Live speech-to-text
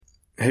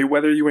Hey,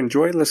 whether you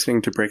enjoy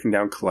listening to Breaking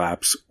Down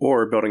Collapse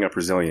or Building Up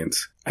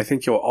Resilience, I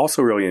think you'll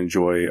also really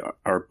enjoy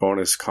our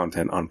bonus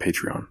content on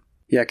Patreon.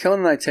 Yeah, Kellen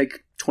and I take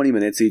 20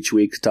 minutes each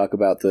week to talk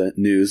about the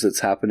news that's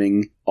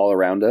happening all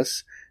around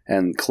us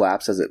and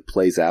Collapse as it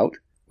plays out.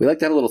 We like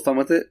to have a little fun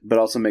with it, but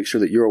also make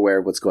sure that you're aware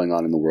of what's going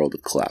on in the world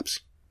of Collapse.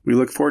 We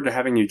look forward to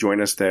having you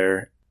join us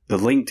there. The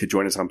link to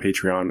join us on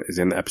Patreon is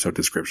in the episode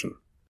description.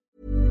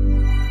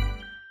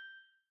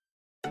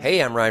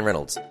 Hey, I'm Ryan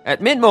Reynolds. At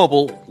Mint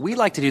Mobile, we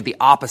like to do the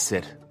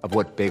opposite of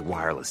what Big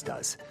Wireless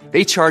does.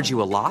 They charge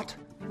you a lot,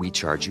 we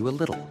charge you a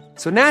little.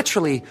 So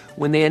naturally,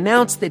 when they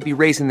announced they'd be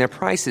raising their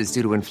prices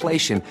due to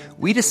inflation,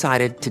 we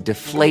decided to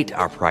deflate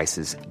our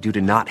prices due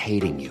to not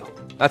hating you.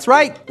 That's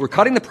right. We're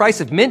cutting the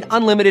price of Mint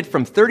Unlimited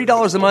from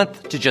 $30 a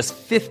month to just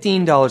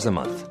 $15 a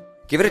month.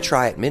 Give it a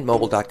try at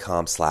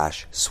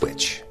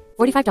mintmobile.com/switch.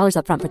 $45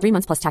 up front for 3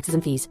 months plus taxes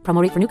and fees.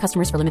 Promo rate for new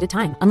customers for limited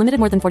time. Unlimited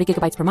more than 40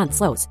 gigabytes per month.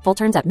 Slows full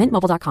terms at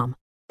mintmobile.com.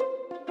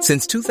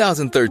 Since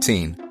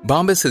 2013,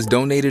 Bombas has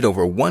donated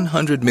over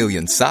 100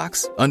 million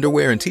socks,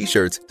 underwear, and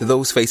T-shirts to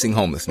those facing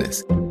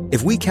homelessness.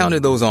 If we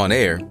counted those on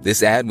air,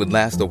 this ad would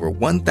last over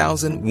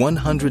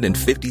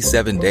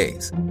 1,157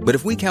 days. But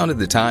if we counted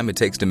the time it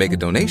takes to make a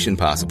donation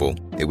possible,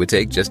 it would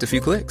take just a few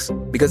clicks.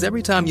 Because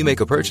every time you make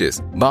a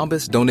purchase,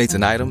 Bombas donates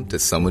an item to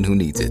someone who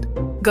needs it.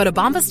 Go to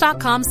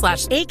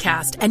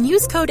bombas.com/ACAST and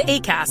use code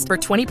ACAST for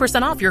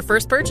 20% off your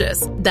first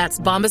purchase. That's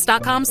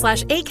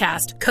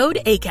bombas.com/ACAST, code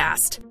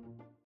ACAST.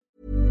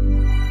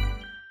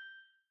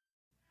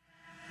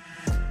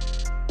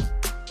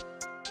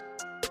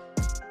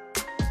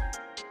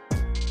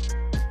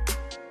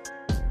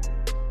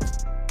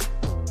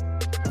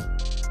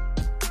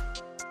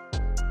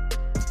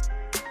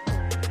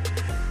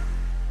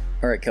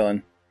 All right,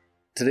 Kellen.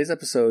 Today's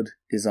episode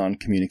is on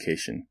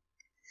communication.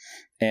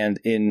 And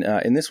in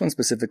this one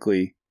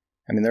specifically,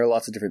 I mean, there are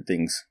lots of different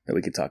things that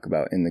we could talk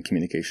about in the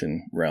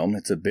communication realm.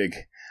 It's a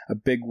big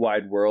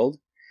wide world.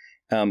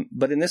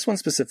 But in this one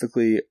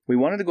specifically, we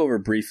wanted to go over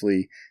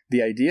briefly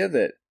the idea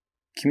that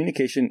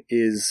communication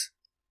it's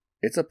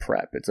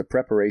a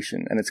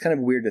preparation. And it's kind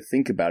of weird to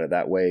think about it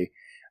that way,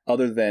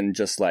 other than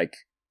just like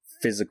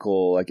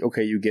physical, like,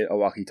 okay, you get a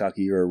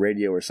walkie-talkie or a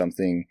radio or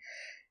something.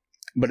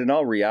 But in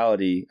all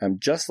reality,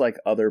 just like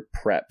other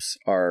preps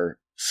are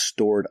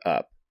stored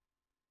up,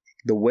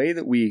 the way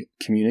that we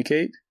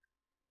communicate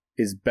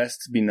is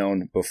best to be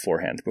known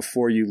beforehand,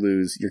 before you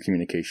lose your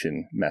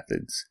communication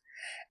methods,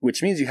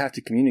 which means you have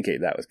to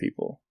communicate that with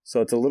people. So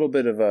it's a little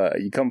bit of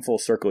you come full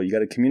circle. You got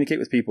to communicate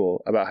with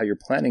people about how you're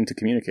planning to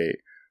communicate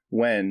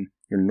when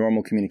your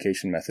normal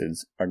communication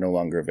methods are no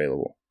longer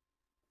available.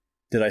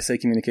 Did I say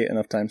communicate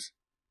enough times?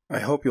 I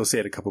hope you'll say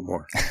it a couple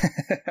more.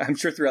 I'm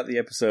sure throughout the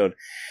episode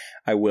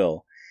I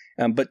will.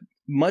 But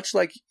much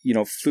like,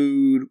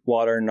 food,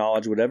 water,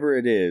 knowledge, whatever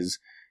it is,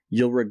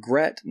 you'll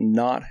regret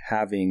not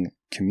having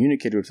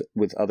communicated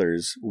with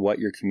others what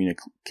your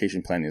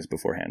communication plan is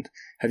beforehand.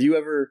 Have you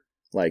ever,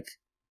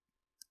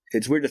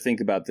 it's weird to think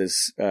about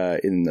this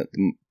in the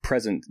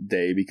present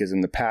day, because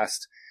in the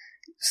past,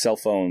 cell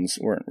phones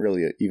weren't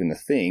really even a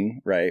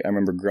thing, right? I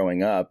remember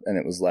growing up, and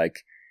it was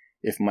like,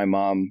 if my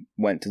mom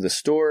went to the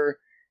store,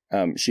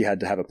 she had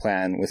to have a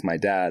plan with my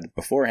dad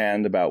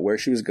beforehand about where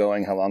she was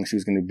going, how long she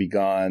was going to be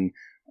gone,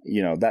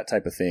 that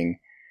type of thing.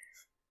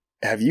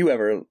 Have you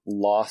ever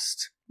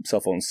lost cell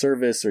phone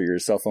service, or your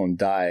cell phone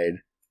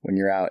died when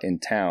you're out in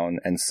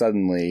town and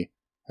suddenly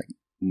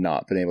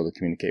not been able to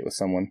communicate with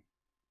someone?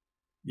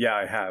 Yeah,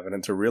 I have. And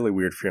it's a really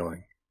weird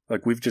feeling.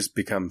 We've just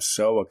become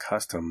so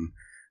accustomed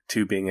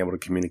to being able to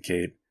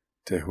communicate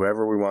to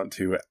whoever we want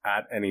to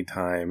at any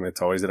time.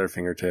 It's always at our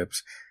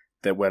fingertips.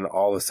 That when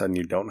all of a sudden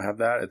you don't have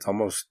that, it's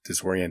almost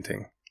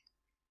disorienting.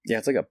 Yeah,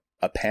 it's like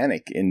a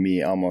panic in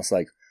me, almost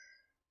like,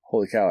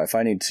 holy cow, if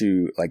I need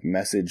to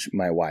message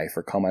my wife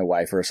or call my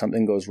wife, or if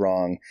something goes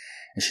wrong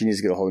and she needs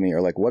to get a hold of me,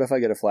 or what if I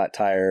get a flat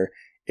tire?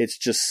 It's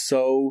just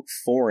so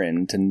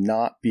foreign to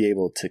not be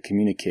able to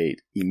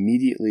communicate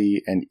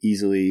immediately and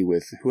easily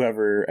with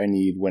whoever I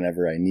need,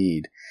 whenever I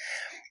need.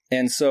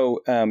 And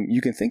so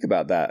you can think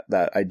about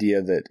that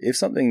idea that if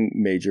something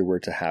major were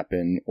to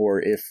happen,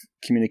 or if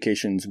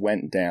communications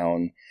went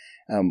down,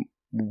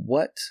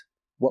 what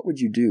would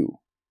you do?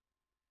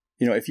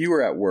 If you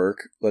were at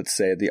work, let's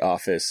say at the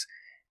office,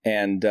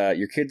 and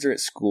your kids are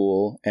at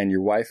school and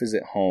your wife is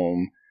at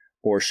home,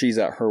 or she's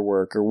at her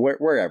work, or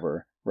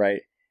wherever,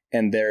 right?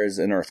 And there's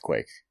an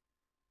earthquake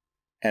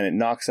and it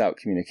knocks out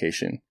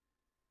communication.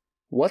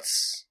 What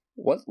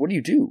do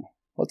you do?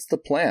 What's the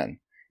plan?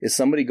 Is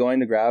somebody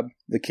going to grab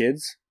the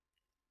kids?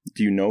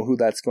 Do you know who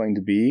that's going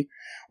to be?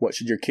 What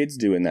should your kids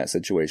do in that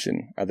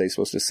situation? Are they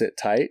supposed to sit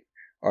tight?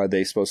 Are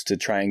they supposed to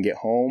try and get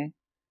home?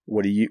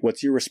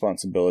 What's your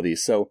responsibility?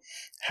 So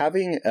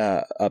having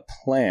a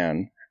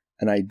plan,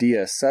 an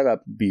idea set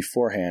up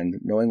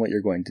beforehand, knowing what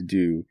you're going to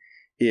do,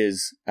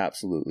 is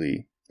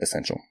absolutely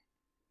essential.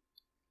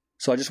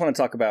 So I just want to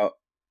talk about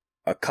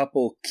a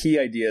couple key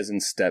ideas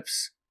and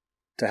steps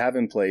to have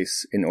in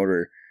place in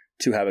order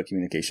to have a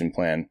communication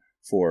plan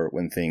for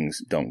when things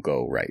don't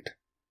go right.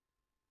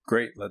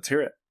 Great. Let's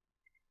hear it.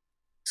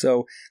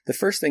 So the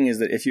first thing is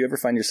that if you ever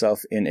find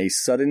yourself in a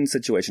sudden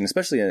situation,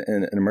 especially in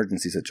an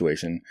emergency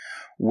situation,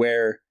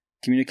 where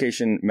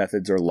communication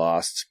methods are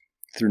lost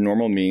through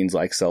normal means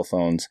like cell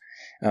phones,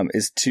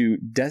 is to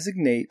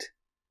designate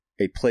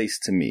a place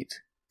to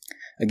meet.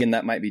 Again,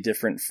 that might be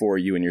different for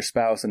you and your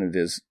spouse than it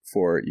is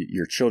for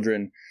your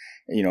children.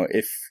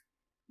 If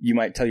you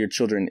might tell your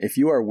children, if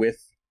you are with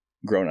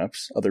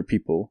grown-ups, other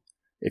people,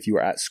 if you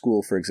are at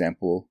school, for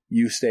example,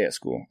 you stay at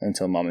school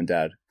until mom and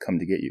dad come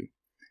to get you.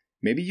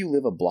 Maybe you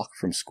live a block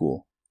from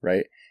school,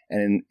 right?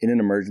 And in an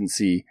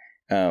emergency,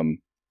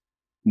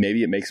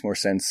 maybe it makes more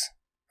sense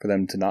for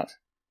them to not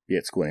be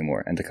at school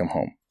anymore and to come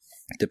home,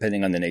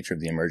 depending on the nature of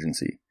the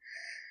emergency.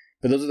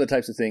 But those are the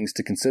types of things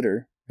to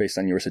consider based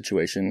on your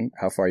situation,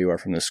 how far you are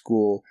from the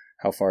school,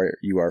 how far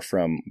you are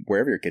from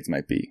wherever your kids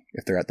might be.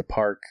 If they're at the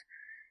park,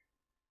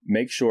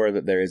 make sure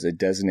that there is a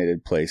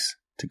designated place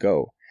to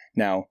go.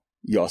 Now,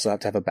 you also have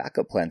to have a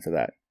backup plan for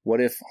that.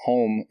 What if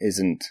home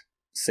isn't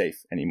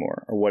safe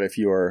anymore? Or what if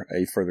you're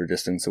a further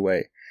distance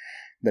away?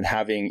 Then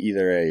having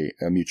either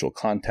a mutual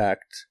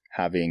contact,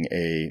 having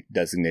a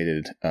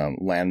designated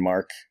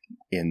landmark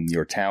in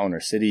your town or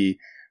city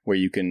where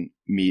you can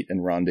meet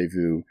and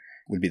rendezvous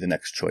would be the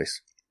next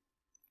choice.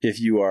 If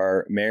you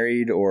are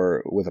married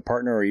or with a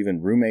partner or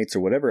even roommates or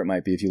whatever it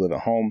might be, if you live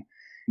at home,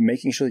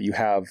 making sure that you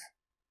have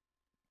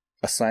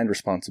assigned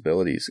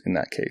responsibilities in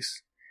that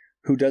case.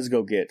 Who does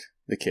go get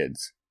the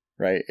kids,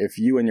 right? If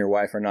you and your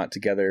wife are not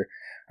together,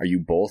 are you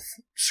both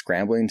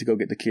scrambling to go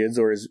get the kids,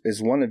 or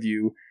is one of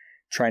you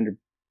trying to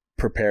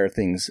prepare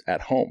things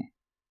at home?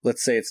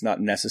 Let's say it's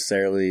not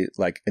necessarily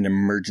like an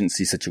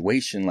emergency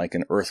situation like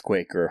an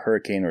earthquake or a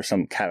hurricane or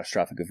some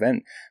catastrophic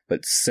event,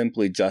 but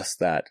simply just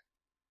that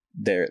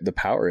the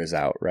power is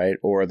out, right?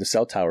 Or the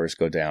cell towers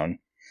go down.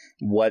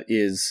 What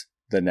is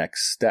the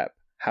next step?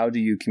 How do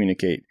you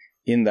communicate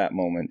in that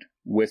moment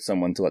with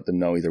someone to let them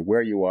know either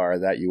where you are,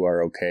 that you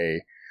are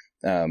okay,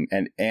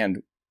 and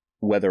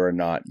whether or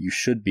not you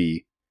should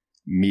be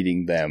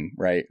meeting them,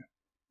 right?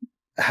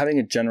 Having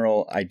a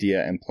general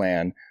idea and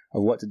plan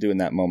of what to do in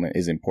that moment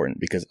is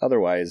important, because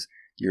otherwise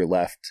you're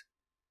left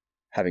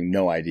having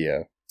no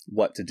idea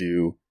what to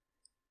do,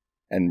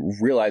 and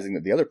realizing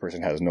that the other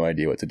person has no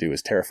idea what to do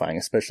is terrifying,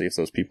 especially if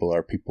those people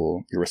are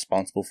people you're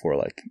responsible for,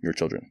 like your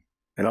children.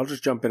 And I'll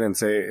just jump in and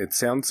say it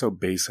sounds so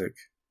basic,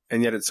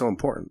 and yet it's so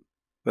important.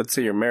 Let's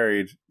say you're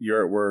married,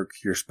 you're at work,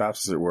 your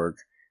spouse is at work,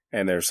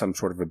 and there's some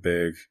sort of a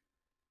big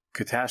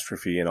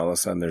catastrophe, and all of a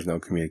sudden there's no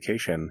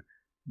communication.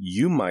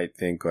 You might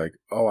think like,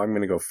 oh, I'm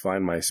going to go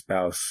find my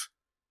spouse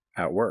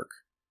at work,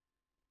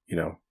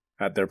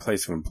 at their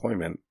place of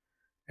employment.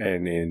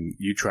 And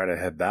you try to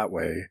head that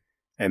way,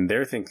 and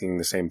they're thinking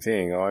the same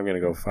thing. Oh, I'm going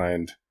to go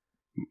find,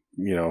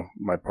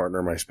 my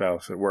partner, my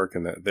spouse at work,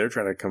 and they're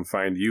trying to come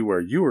find you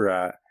where you were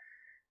at.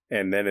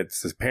 And then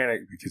it's this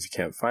panic because you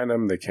can't find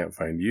them. They can't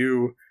find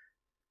you.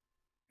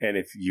 And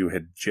if you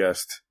had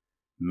just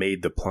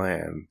made the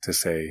plan to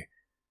say,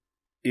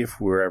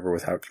 if we're ever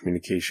without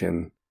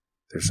communication,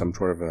 there's some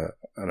sort of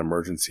an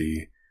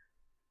emergency,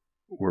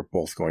 we're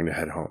both going to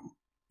head home.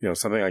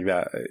 Something like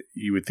that,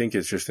 you would think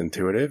it's just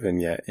intuitive, and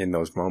yet in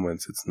those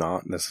moments, it's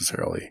not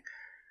necessarily.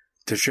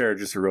 To share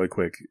just a really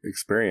quick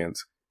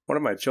experience, one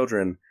of my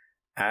children,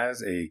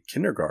 as a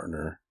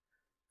kindergartner,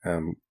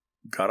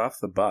 got off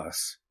the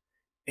bus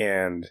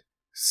and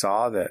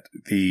saw that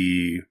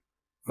the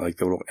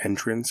little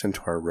entrance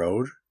into our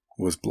road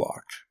was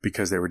blocked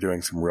because they were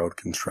doing some road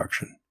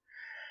construction.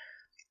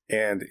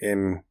 And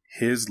in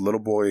his little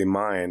boy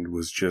mind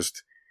was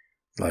just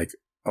like,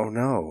 oh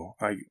no,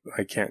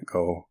 I can't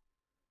go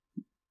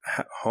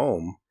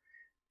home,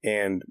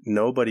 and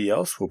nobody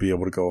else will be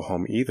able to go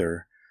home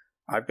either.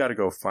 I've got to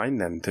go find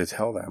them to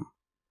tell them.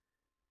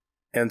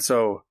 And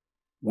so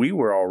we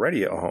were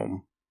already at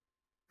home,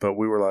 but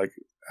we were like,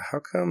 how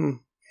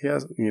come he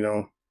hasn't,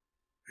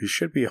 he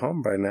should be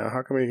home by now.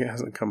 How come he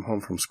hasn't come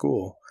home from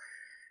school?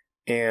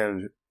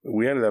 And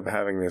we ended up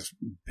having this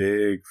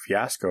big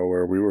fiasco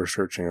where we were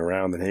searching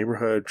around the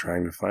neighborhood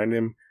trying to find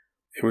him.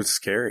 It was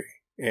scary.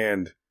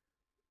 And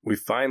we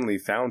finally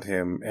found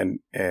him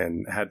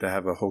and had to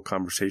have a whole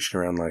conversation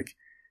around like,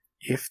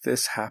 if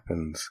this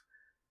happens,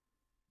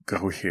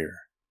 go here.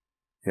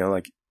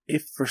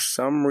 If for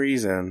some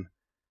reason,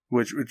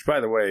 which by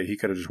the way, he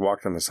could have just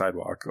walked on the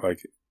sidewalk,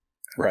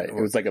 right. It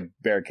was like a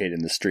barricade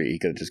in the street. He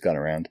could have just gone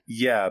around.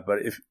 Yeah, but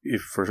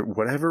if for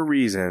whatever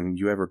reason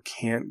you ever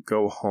can't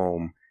go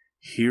home,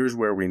 here's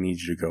where we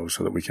need you to go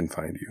so that we can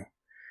find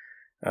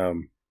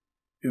you.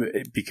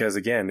 Because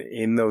again,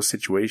 in those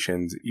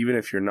situations, even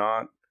if you're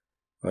not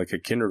like a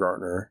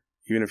kindergartner,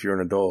 even if you're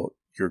an adult,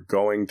 you're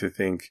going to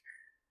think,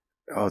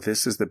 oh,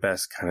 this is the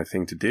best kind of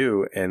thing to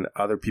do. And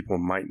other people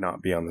might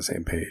not be on the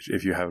same page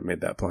if you haven't made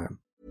that plan.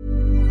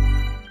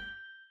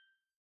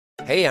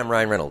 Hey, I'm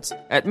Ryan Reynolds.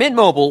 At Mint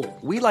Mobile,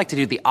 we like to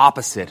do the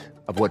opposite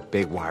of what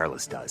Big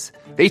Wireless does.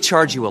 They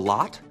charge you a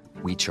lot.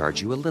 We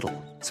charge you a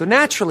little. So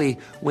naturally,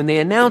 when they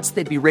announced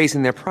they'd be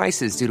raising their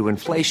prices due to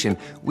inflation,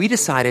 we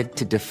decided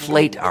to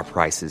deflate our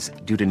prices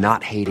due to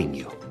not hating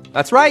you.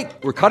 That's right.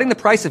 We're cutting the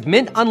price of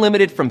Mint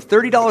Unlimited from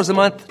 $30 a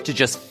month to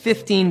just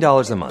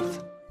 $15 a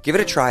month. Give it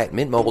a try at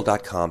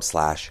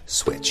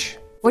mintmobile.com/switch.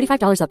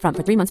 $45 up front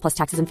for 3 months plus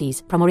taxes and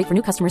fees. Promo rate for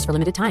new customers for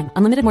limited time.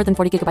 Unlimited more than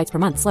 40 gigabytes per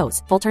month.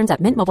 Slows full terms at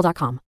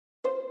mintmobile.com.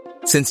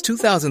 Since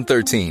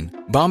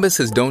 2013, Bombas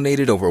has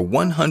donated over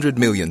 100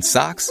 million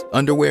socks,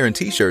 underwear, and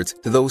T-shirts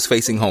to those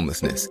facing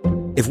homelessness.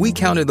 If we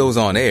counted those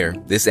on air,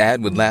 this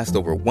ad would last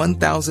over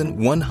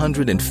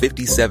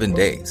 1,157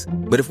 days.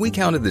 But if we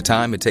counted the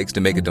time it takes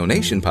to make a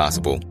donation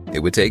possible, it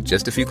would take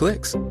just a few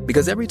clicks.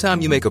 Because every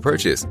time you make a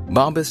purchase,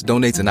 Bombas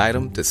donates an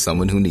item to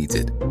someone who needs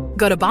it.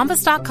 Go to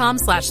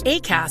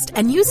bombas.com/ACAST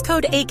and use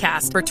code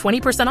ACAST for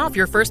 20% off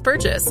your first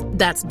purchase.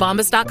 That's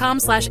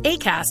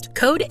bombas.com/ACAST,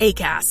 code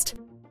ACAST.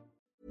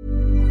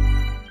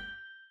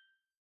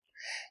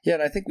 Yeah,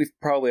 and I think we've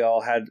probably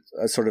all had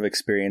a sort of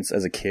experience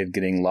as a kid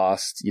getting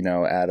lost,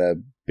 at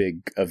a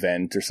big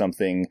event or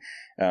something.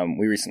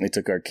 We recently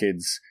took our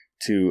kids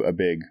to a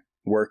big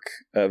work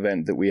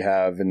event that we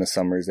have in the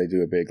summers. They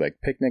do a big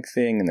picnic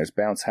thing, and there's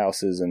bounce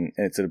houses, and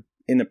it's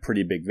in a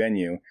pretty big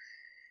venue.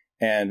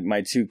 And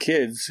my two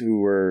kids, who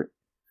were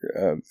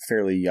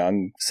fairly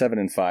young, 7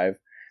 and 5,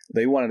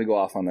 they wanted to go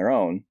off on their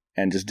own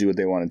and just do what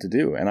they wanted to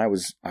do. And I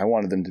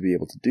wanted them to be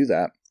able to do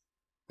that.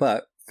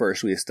 But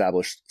first, we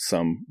established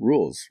some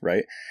rules,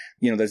 right?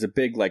 There's a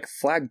big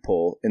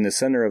flagpole in the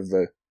center of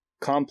the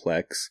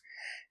complex,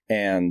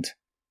 and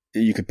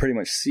you could pretty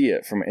much see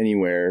it from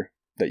anywhere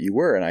that you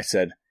were. And I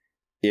said,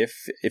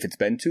 if it's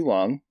been too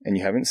long and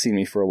you haven't seen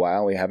me for a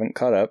while, we haven't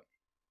caught up,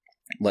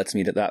 let's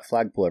meet at that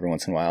flagpole every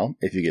once in a while.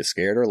 If you get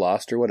scared or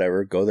lost or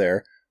whatever, go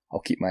there.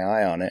 I'll keep my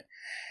eye on it.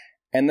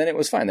 And then it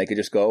was fine. They could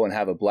just go and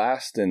have a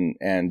blast.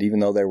 And even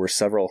though there were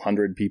several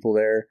hundred people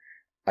there,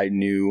 I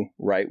knew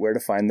right where to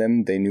find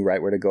them. They knew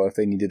right where to go if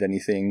they needed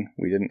anything.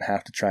 We didn't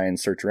have to try and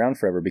search around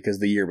forever, because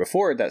the year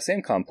before at that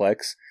same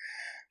complex,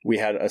 we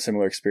had a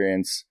similar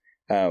experience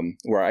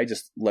where I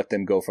just let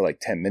them go for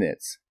 10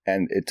 minutes.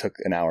 And it took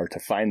an hour to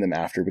find them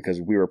after,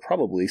 because we were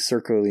probably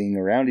circling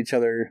around each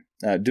other,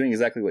 doing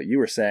exactly what you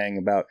were saying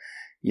about,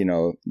 you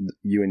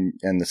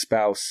and the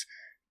spouse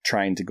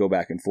trying to go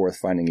back and forth,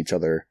 finding each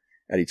other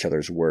at each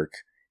other's work.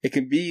 It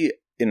can be,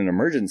 in an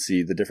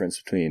emergency, the difference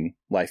between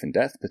life and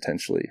death,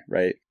 potentially,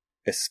 right?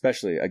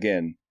 Especially,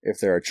 again, if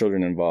there are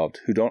children involved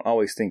who don't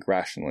always think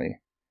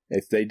rationally.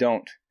 If they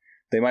don't,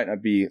 they might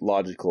not be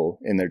logical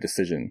in their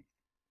decision.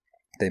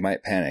 They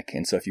might panic.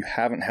 And so if you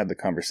haven't had the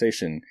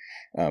conversation,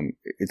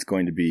 it's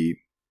going to be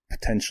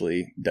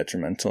potentially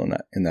detrimental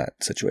in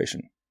that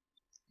situation.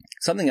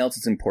 Something else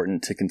that's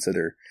important to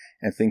consider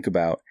and think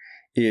about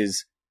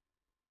is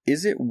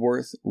it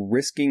worth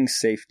risking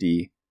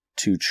safety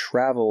to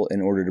travel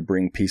in order to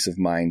bring peace of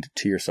mind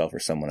to yourself or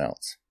someone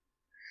else?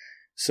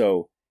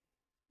 So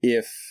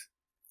if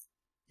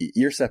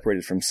you're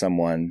separated from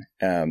someone,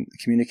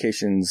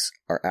 communications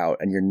are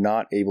out, and you're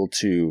not able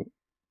to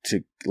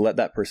let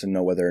that person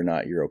know whether or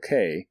not you're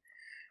okay,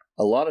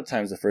 a lot of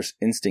times the first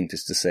instinct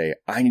is to say,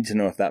 I need to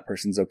know if that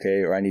person's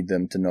okay, or I need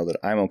them to know that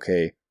I'm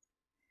okay.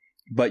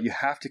 But you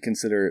have to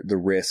consider the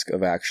risk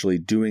of actually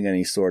doing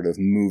any sort of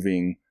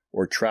moving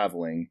or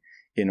traveling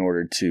in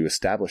order to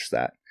establish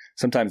that.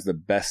 Sometimes the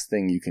best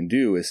thing you can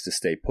do is to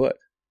stay put.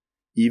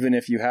 Even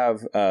if you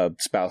have a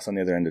spouse on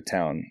the other end of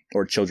town,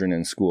 or children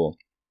in school,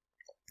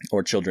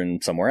 or children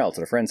somewhere else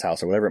at a friend's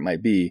house, or whatever it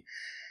might be,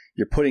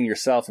 you're putting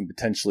yourself and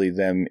potentially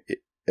them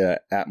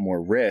at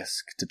more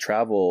risk to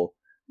travel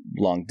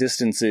long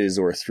distances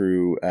or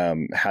through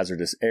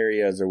hazardous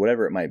areas or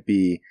whatever it might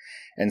be.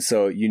 And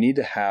so you need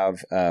to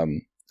have a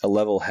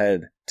level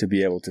head to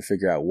be able to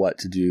figure out what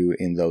to do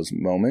in those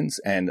moments.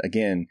 And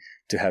again,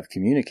 to have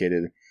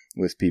communicated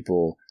with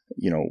people,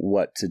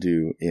 what to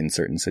do in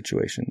certain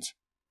situations.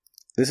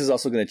 This is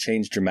also going to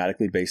change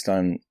dramatically based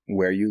on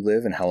where you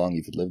live and how long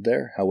you've lived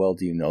there. How well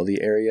do you know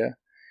the area?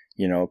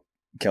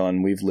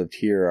 Kellen, we've lived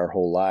here our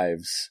whole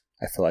lives.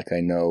 I feel like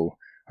I know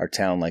our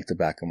town like the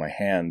back of my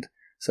hand.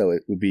 So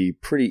it would be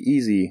pretty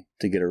easy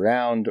to get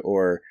around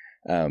or,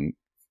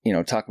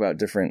 talk about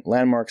different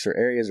landmarks or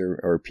areas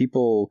or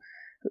people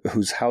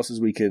whose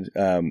houses we could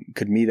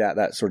meet at,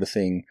 that sort of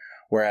thing.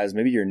 Whereas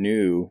maybe you're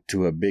new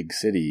to a big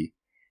city,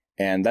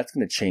 and that's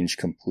going to change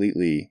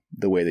completely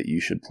the way that you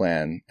should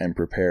plan and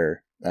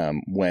prepare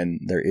when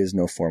there is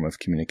no form of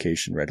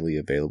communication readily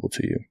available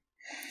to you.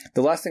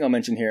 The last thing I'll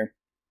mention here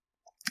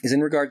is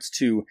in regards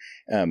to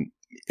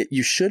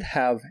you should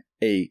have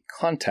a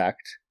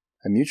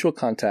mutual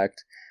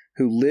contact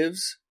who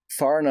lives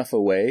far enough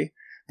away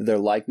that they're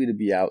likely to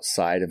be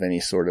outside of any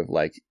sort of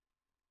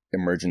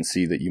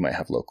emergency that you might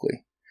have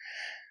locally.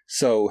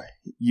 So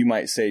you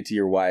might say to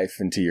your wife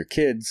and to your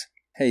kids,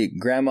 hey,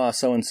 grandma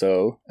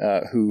so-and-so,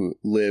 who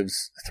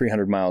lives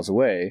 300 miles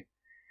away,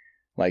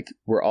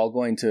 we're all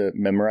going to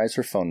memorize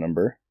her phone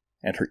number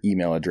and her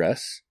email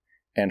address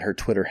and her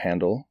Twitter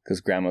handle,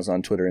 because grandma's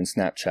on Twitter and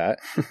Snapchat.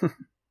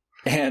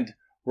 And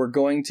we're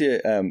going to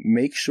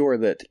make sure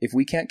that if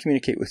we can't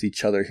communicate with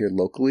each other here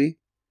locally,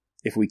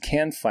 if we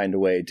can find a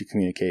way to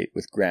communicate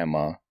with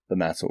grandma, then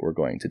that's what we're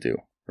going to do,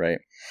 right?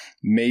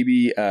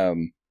 Maybe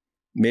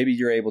maybe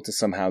you're able to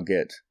somehow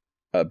get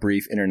a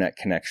brief internet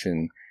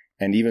connection.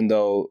 And even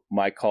though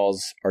my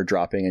calls are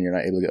dropping and you're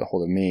not able to get a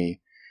hold of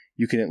me,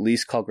 you can at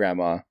least call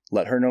grandma,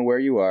 let her know where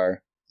you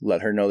are,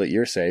 let her know that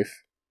you're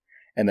safe.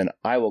 And then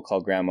I will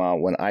call grandma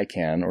when I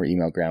can, or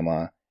email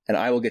grandma, and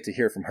I will get to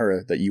hear from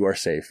her that you are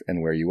safe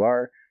and where you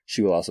are.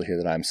 She will also hear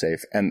that I'm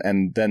safe.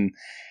 And then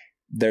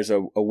there's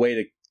a way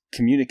to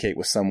communicate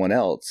with someone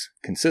else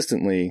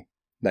consistently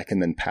that can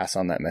then pass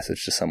on that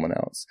message to someone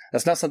else.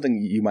 That's not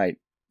something you might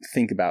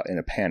think about in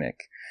a panic.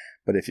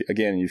 But if,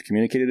 again, you've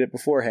communicated it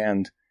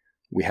beforehand,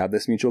 we have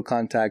this mutual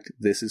contact,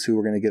 this is who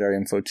we're going to get our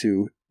info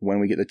to when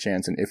we get the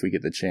chance and if we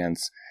get the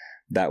chance.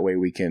 That way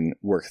we can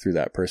work through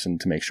that person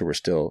to make sure we're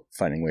still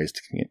finding ways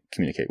to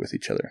communicate with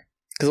each other.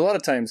 Because a lot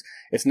of times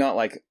it's not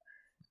like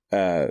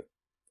a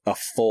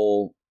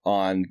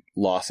full-on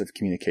loss of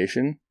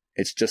communication.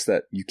 It's just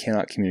that you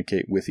cannot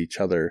communicate with each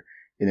other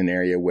in an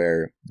area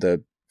where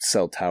the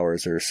cell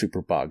towers are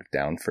super bogged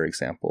down, for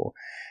example.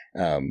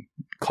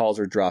 Calls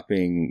are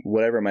dropping,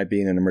 whatever it might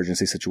be in an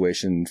emergency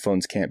situation.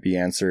 Phones can't be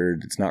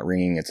answered. It's not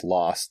ringing. It's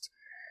lost.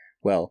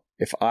 Well,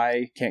 if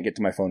I can't get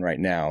to my phone right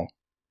now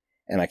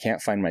and I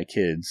can't find my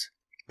kids,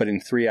 but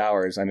in 3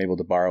 hours I'm able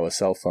to borrow a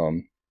cell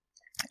phone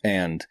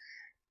and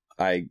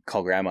I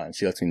call grandma and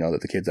she lets me know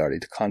that the kids already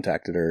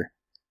contacted her,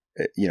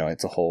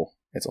 it's a whole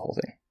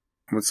thing.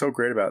 What's so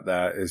great about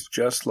that is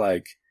just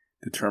like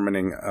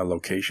determining a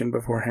location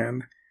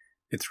beforehand,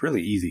 it's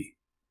really easy.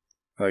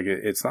 Like,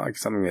 it's not like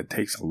something that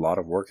takes a lot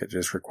of work. It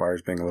just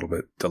requires being a little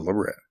bit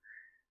deliberate.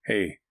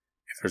 Hey,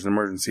 if there's an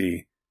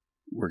emergency,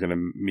 we're going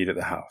to meet at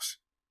the house.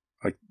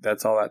 Like,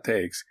 that's all that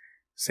takes.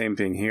 Same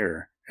thing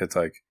here. It's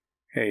like,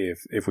 hey,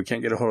 if we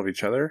can't get a hold of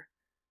each other,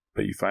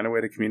 but you find a way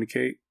to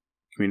communicate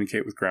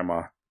with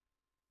grandma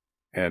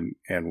and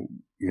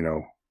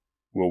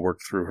we'll work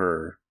through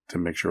her to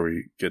make sure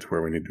we get to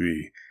where we need to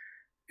be.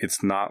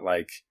 It's not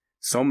like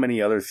so many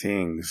other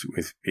things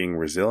with being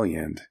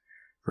resilient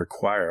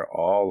require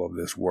all of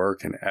this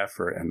work and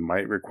effort and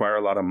might require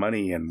a lot of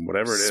money and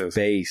whatever it is.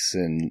 Space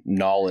and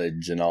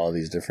knowledge and all of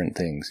these different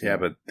things. Yeah,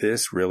 but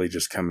this really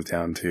just comes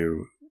down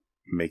to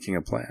making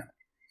a plan.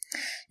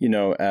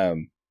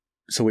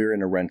 So we were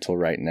in a rental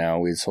right now.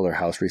 We sold our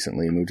house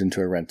recently, moved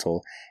into a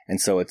rental. And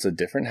so it's a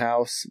different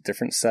house,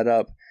 different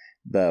setup.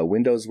 The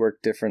windows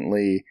work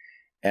differently.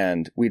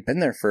 And we'd been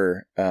there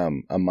for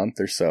a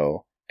month or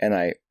so. And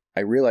I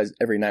realized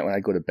every night when I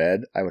go to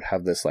bed, I would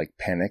have this like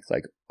panic,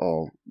 like,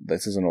 oh,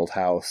 this is an old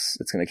house.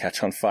 It's going to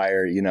catch on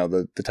fire.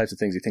 The types of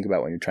things you think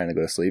about when you're trying to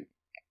go to sleep.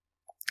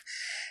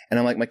 And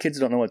I'm like, my kids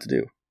don't know what to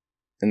do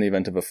in the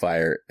event of a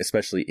fire,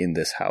 especially in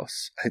this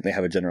house. I think they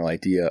have a general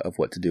idea of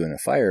what to do in a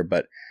fire,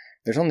 but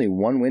there's only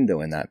one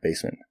window in that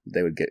basement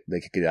they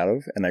could get out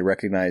of. And I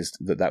recognized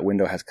that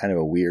window has kind of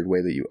a weird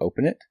way that you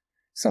open it.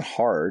 It's not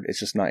hard. It's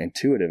just not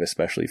intuitive,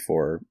 especially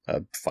for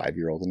a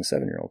 5-year-old and a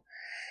 7-year-old.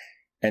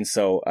 And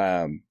so,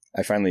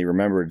 I finally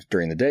remembered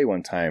during the day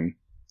one time,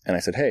 and I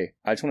said, hey,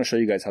 I just want to show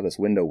you guys how this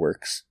window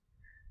works.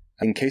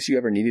 In case you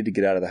ever needed to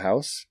get out of the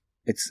house,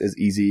 it's as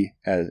easy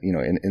as,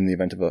 in the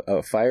event of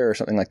a fire or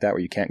something like that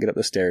where you can't get up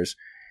the stairs,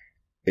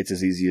 it's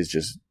as easy as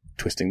just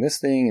twisting this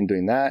thing and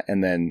doing that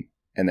and then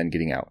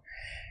getting out.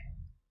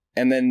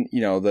 And then,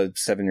 the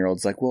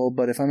 7-year-old's like, well,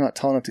 but if I'm not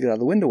tall enough to get out of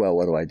the window well,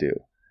 what do I do?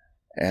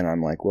 And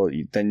I'm like, well,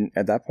 then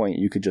at that point,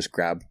 you could just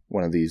grab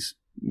one of these.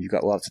 You've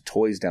got lots of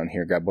toys down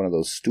here. Grab one of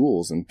those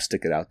stools and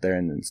stick it out there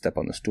and then step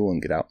on the stool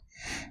and get out.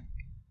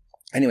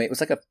 Anyway, it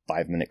was like a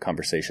 5-minute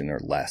conversation or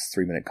less,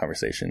 3-minute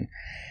conversation.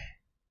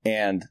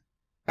 And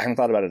I haven't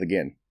thought about it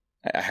again.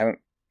 I haven't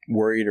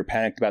worried or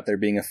panicked about there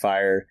being a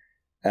fire.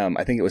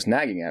 I think it was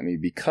nagging at me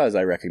because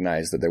I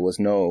recognized that there was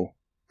no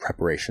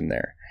preparation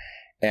there.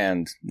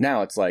 And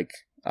now it's like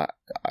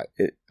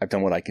I've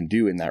done what I can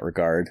do in that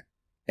regard.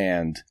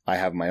 And I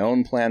have my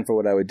own plan for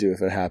what I would do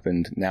if it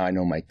happened. Now I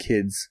know my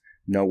kids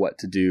know what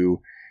to do.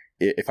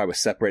 If I was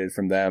separated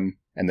from them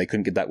and they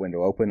couldn't get that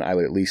window open, I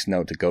would at least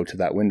know to go to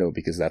that window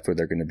because that's where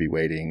they're going to be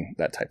waiting,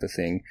 that type of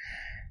thing.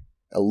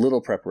 A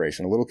little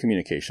preparation, a little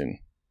communication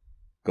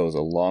goes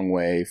a long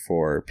way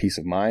for peace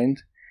of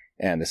mind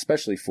and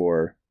especially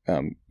for,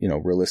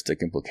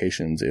 realistic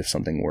implications if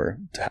something were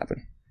to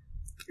happen.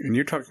 And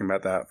you're talking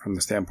about that from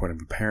the standpoint of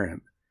a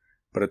parent,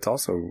 but it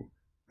also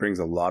brings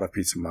a lot of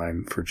peace of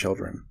mind for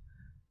children.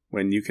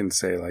 When you can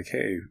say like,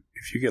 hey,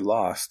 if you get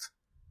lost,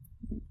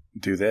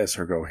 do this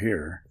or go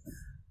here,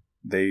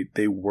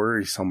 they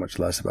worry so much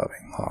less about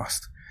being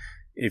lost.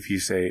 If you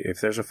say, if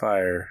there's a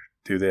fire,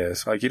 do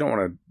this. Like, you don't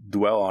want to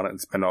dwell on it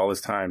and spend all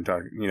this time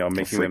talking,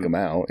 making them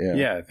out.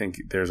 Yeah, I think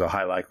there's a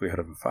high likelihood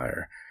of a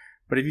fire.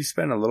 But if you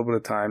spend a little bit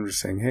of time just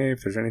saying, hey,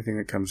 if there's anything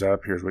that comes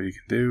up, here's what you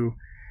can do,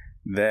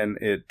 then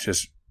it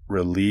just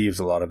relieves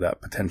a lot of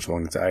that potential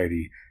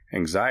anxiety.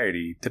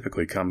 Anxiety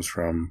typically comes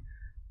from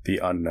the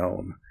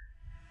unknown.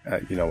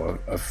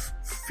 A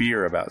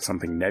fear about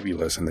something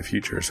nebulous in the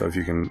future. So if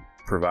you can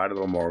provide a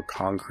little more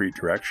concrete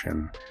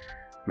direction,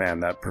 man,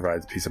 that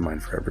provides peace of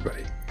mind for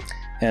everybody.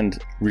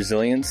 And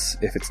resilience,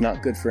 if it's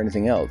not good for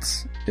anything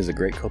else, is a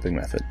great coping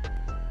method.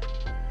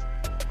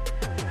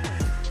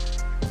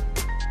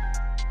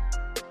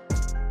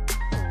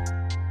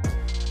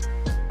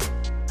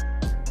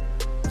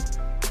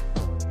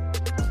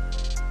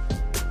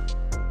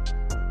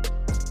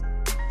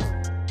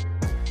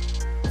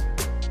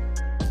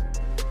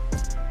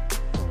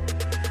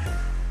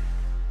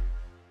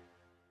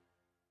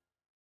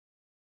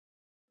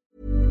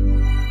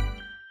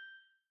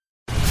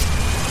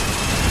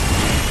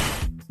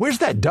 Where's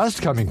that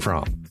dust coming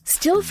from?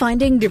 Still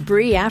finding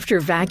debris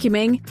after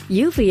vacuuming?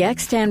 Eufy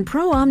X10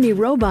 Pro Omni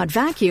Robot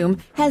Vacuum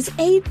has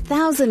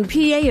 8,000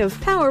 PA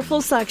of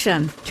powerful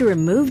suction to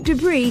remove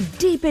debris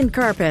deep in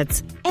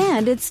carpets.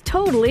 And it's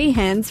totally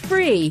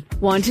hands-free.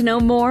 Want to know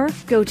more?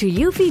 Go to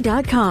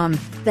eufy.com.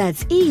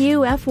 That's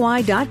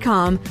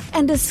EUFY.com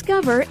and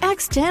discover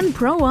X10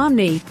 Pro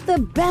Omni, the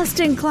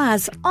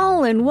best-in-class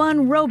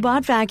all-in-one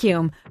robot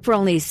vacuum for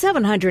only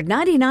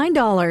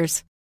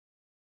 $799.